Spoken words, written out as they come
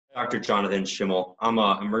Dr. Jonathan Schimmel. I'm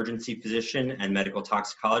an emergency physician and medical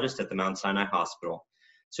toxicologist at the Mount Sinai Hospital.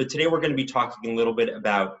 So today we're going to be talking a little bit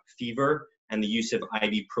about fever and the use of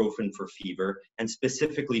ibuprofen for fever, and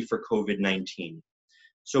specifically for COVID-19.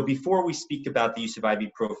 So before we speak about the use of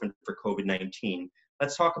ibuprofen for COVID-19,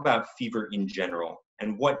 let's talk about fever in general.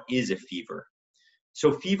 And what is a fever?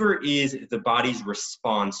 So fever is the body's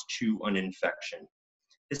response to an infection.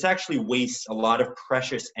 This actually wastes a lot of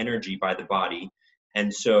precious energy by the body.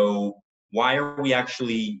 And so why are we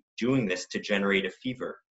actually doing this to generate a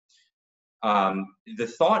fever? The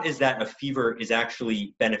thought is that a fever is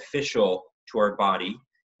actually beneficial to our body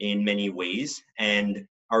in many ways, and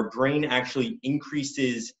our brain actually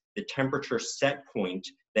increases the temperature set point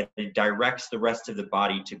that it directs the rest of the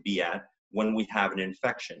body to be at when we have an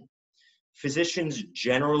infection. Physicians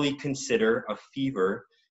generally consider a fever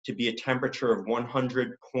to be a temperature of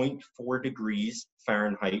 100.4 degrees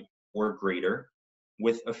Fahrenheit or greater,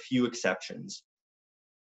 with a few exceptions.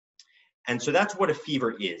 And so that's what a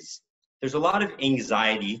fever is. There's a lot of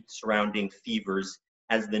anxiety surrounding fevers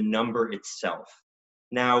as the number itself.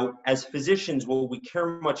 Now, as physicians, what we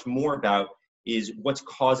care much more about is what's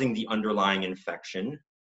causing the underlying infection,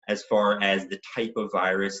 as far as the type of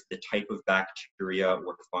virus, the type of bacteria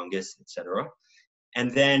or fungus, etc.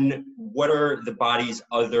 And then what are the body's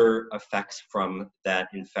other effects from that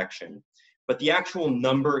infection? But the actual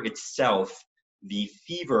number itself, the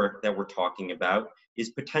fever that we're talking about, is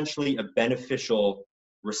potentially a beneficial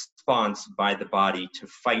response by the body to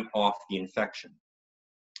fight off the infection.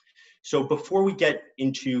 So before we get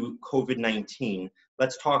into COVID-19,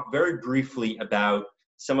 let's talk very briefly about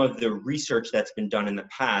some of the research that's been done in the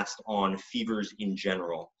past on fevers in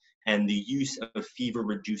general and the use of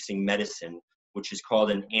fever-reducing medicine, which is called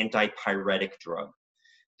an antipyretic drug.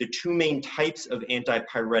 The two main types of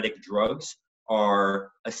antipyretic drugs are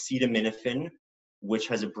acetaminophen, which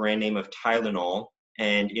has a brand name of Tylenol,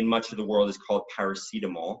 and in much of the world is called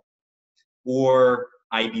paracetamol, or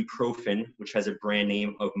ibuprofen, which has a brand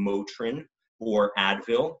name of Motrin or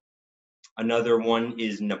Advil. Another one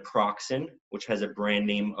is naproxen, which has a brand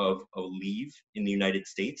name of Aleve in the United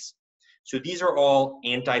States. So these are all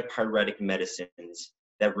antipyretic medicines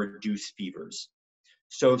that reduce fevers.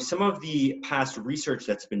 So some of the past research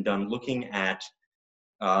that's been done looking at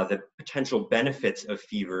the potential benefits of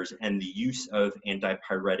fevers and the use of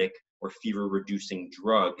antipyretic or fever-reducing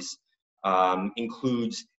drugs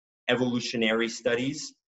includes evolutionary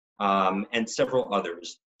studies and several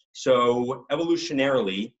others. So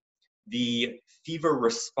evolutionarily, the fever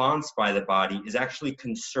response by the body is actually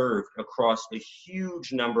conserved across a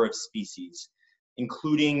huge number of species,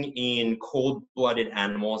 including in cold-blooded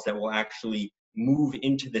animals that will actually move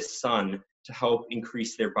into the sun to help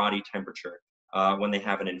increase their body temperature when they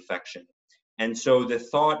have an infection. And so the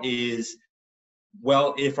thought is,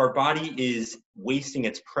 well, if our body is wasting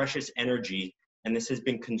its precious energy, and this has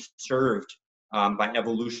been conserved by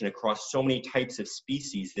evolution across so many types of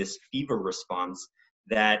species, this fever response,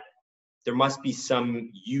 that there must be some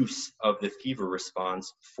use of the fever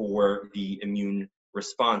response for the immune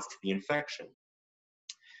response to the infection.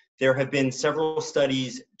 There have been several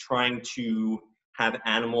studies trying to have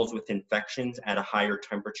animals with infections at a higher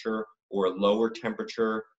temperature or a lower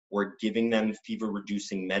temperature, or giving them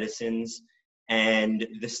fever-reducing medicines. And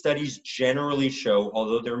the studies generally show,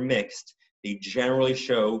 although they're mixed, they generally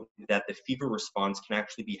show that the fever response can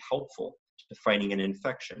actually be helpful to fighting an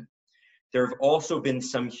infection. There have also been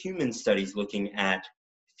some human studies looking at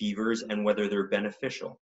fevers and whether they're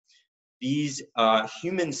beneficial. These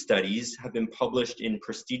human studies have been published in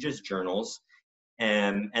prestigious journals,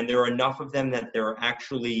 and there are enough of them that there are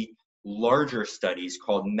actually larger studies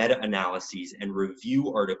called meta-analyses and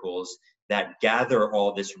review articles that gather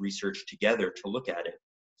all this research together to look at it.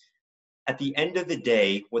 At the end of the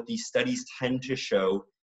day, what these studies tend to show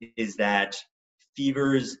is that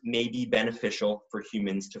fevers may be beneficial for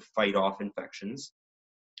humans to fight off infections,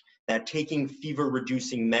 that taking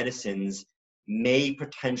fever-reducing medicines may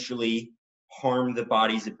potentially harm the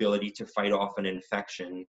body's ability to fight off an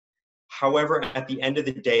infection. However, at the end of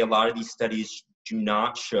the day, a lot of these studies do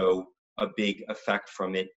not show a big effect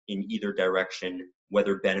from it in either direction,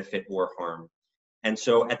 whether benefit or harm. And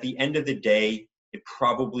so at the end of the day, it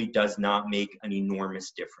probably does not make an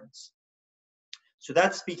enormous difference. So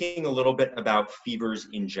that's speaking a little bit about fevers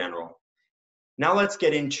in general. Now let's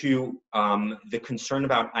get into the concern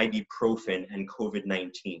about ibuprofen and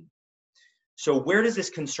COVID-19. So where does this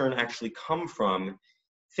concern actually come from?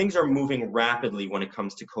 Things are moving rapidly when it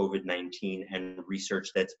comes to COVID-19 and research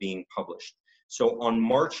that's being published. So on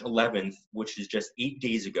March 11th, which is just 8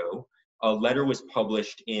 days ago, a letter was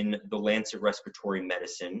published in the Lancet Respiratory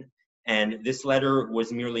Medicine, And this letter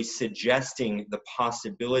was merely suggesting the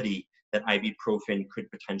possibility that ibuprofen could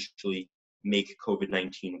potentially make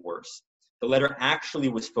COVID-19 worse. The letter actually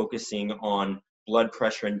was focusing on blood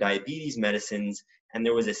pressure and diabetes medicines, and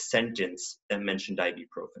there was a sentence that mentioned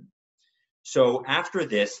ibuprofen. So after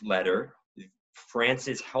this letter,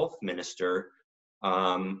 France's health minister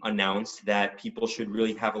announced that people should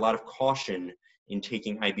really have a lot of caution in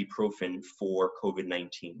taking ibuprofen for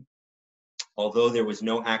COVID-19. Although there was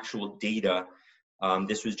no actual data,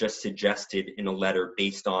 this was just suggested in a letter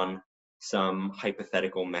based on some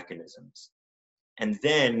hypothetical mechanisms. And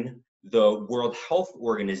then the World Health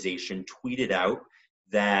Organization tweeted out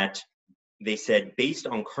that they said, based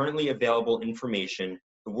on currently available information,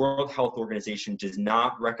 the World Health Organization does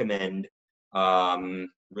not recommend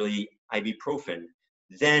really ibuprofen.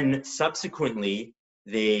 Then subsequently,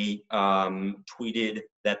 they tweeted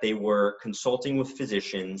that they were consulting with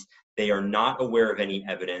physicians, they are not aware of any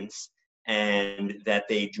evidence, and that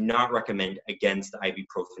they do not recommend against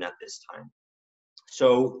ibuprofen at this time.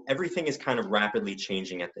 So everything is kind of rapidly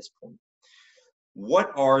changing at this point.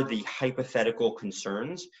 What are the hypothetical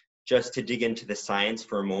concerns? Just to dig into the science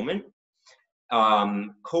for a moment.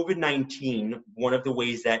 COVID-19, one of the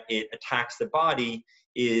ways that it attacks the body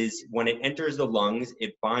is when it enters the lungs,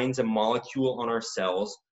 it binds a molecule on our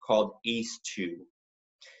cells called ACE2.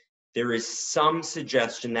 There is some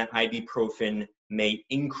suggestion that ibuprofen may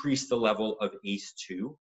increase the level of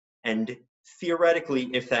ACE2. And theoretically,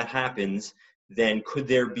 if that happens, then could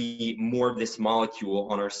there be more of this molecule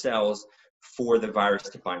on our cells for the virus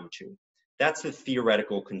to bind to? That's the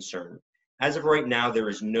theoretical concern. As of right now, there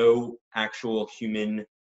is no actual human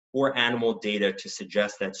or animal data to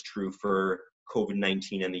suggest that's true for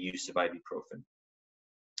COVID-19 and the use of ibuprofen.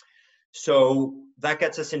 So that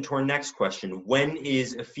gets us into our next question. When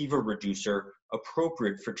is a fever reducer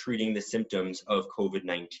appropriate for treating the symptoms of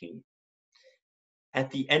COVID-19? At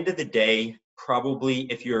the end of the day, probably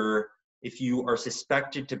if you are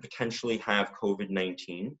suspected to potentially have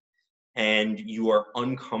COVID-19 and you are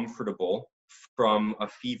uncomfortable from a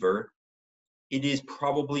fever, it is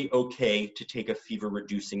probably okay to take a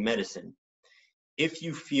fever-reducing medicine. If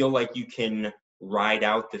you feel like you can ride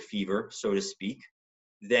out the fever, so to speak,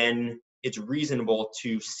 then it's reasonable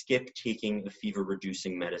to skip taking a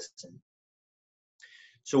fever-reducing medicine.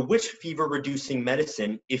 So which fever-reducing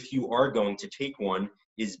medicine, if you are going to take one,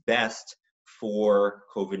 is best for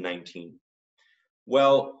COVID-19?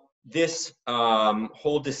 Well, this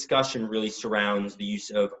whole discussion really surrounds the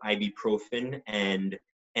use of ibuprofen and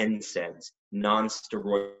NSAIDs,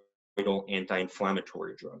 non-steroidal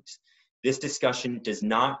anti-inflammatory drugs. This discussion does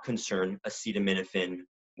not concern acetaminophen,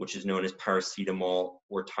 which is known as paracetamol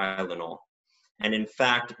or Tylenol. And in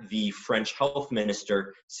fact, the French health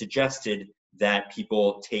minister suggested that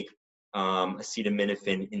people take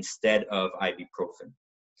acetaminophen instead of ibuprofen.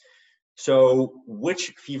 So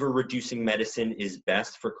which fever-reducing medicine is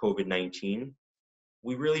best for COVID-19?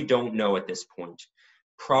 We really don't know at this point.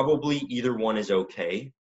 Probably either one is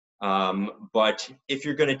okay, but if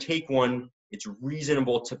you're going to take one, it's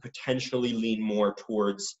reasonable to potentially lean more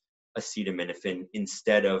towards acetaminophen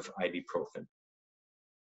instead of ibuprofen.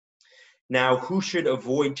 Now, who should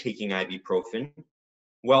avoid taking ibuprofen?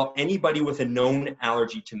 Well, anybody with a known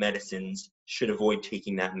allergy to medicines should avoid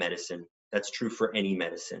taking that medicine. That's true for any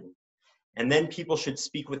medicine. And then people should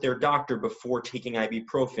speak with their doctor before taking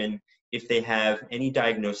ibuprofen if they have any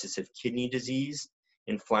diagnosis of kidney disease,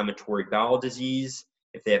 inflammatory bowel disease,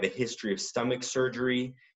 if they have a history of stomach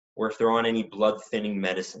surgery, or if they're on any blood-thinning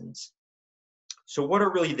medicines. So what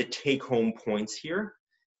are really the take-home points here?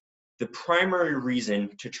 The primary reason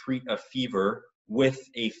to treat a fever with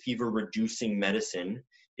a fever-reducing medicine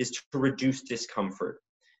is to reduce discomfort.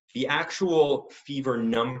 The actual fever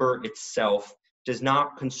number itself does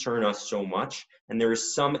not concern us so much, and there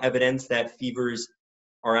is some evidence that fevers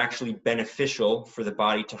are actually beneficial for the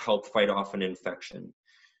body to help fight off an infection.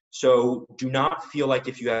 So do not feel like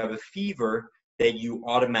if you have a fever that you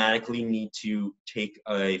automatically need to take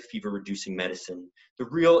a fever-reducing medicine. The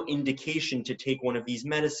real indication to take one of these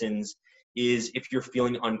medicines is if you're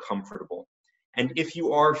feeling uncomfortable. And if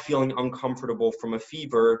you are feeling uncomfortable from a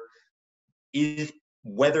fever,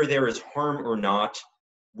 whether there is harm or not,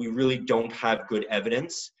 we really don't have good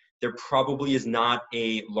evidence. There probably is not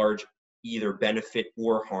a large either benefit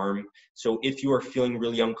or harm. So if you are feeling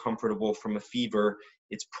really uncomfortable from a fever,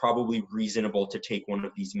 it's probably reasonable to take one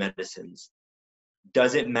of these medicines.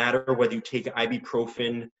 Does it matter whether you take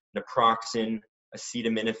ibuprofen, naproxen,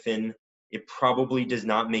 acetaminophen? It probably does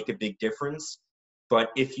not make a big difference.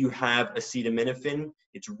 But if you have acetaminophen,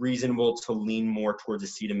 it's reasonable to lean more towards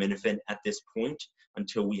acetaminophen at this point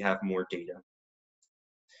until we have more data.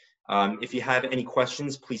 If you have any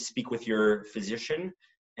questions, please speak with your physician.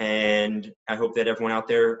 And I hope that everyone out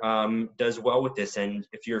there does well with this. And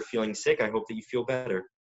if you're feeling sick, I hope that you feel better.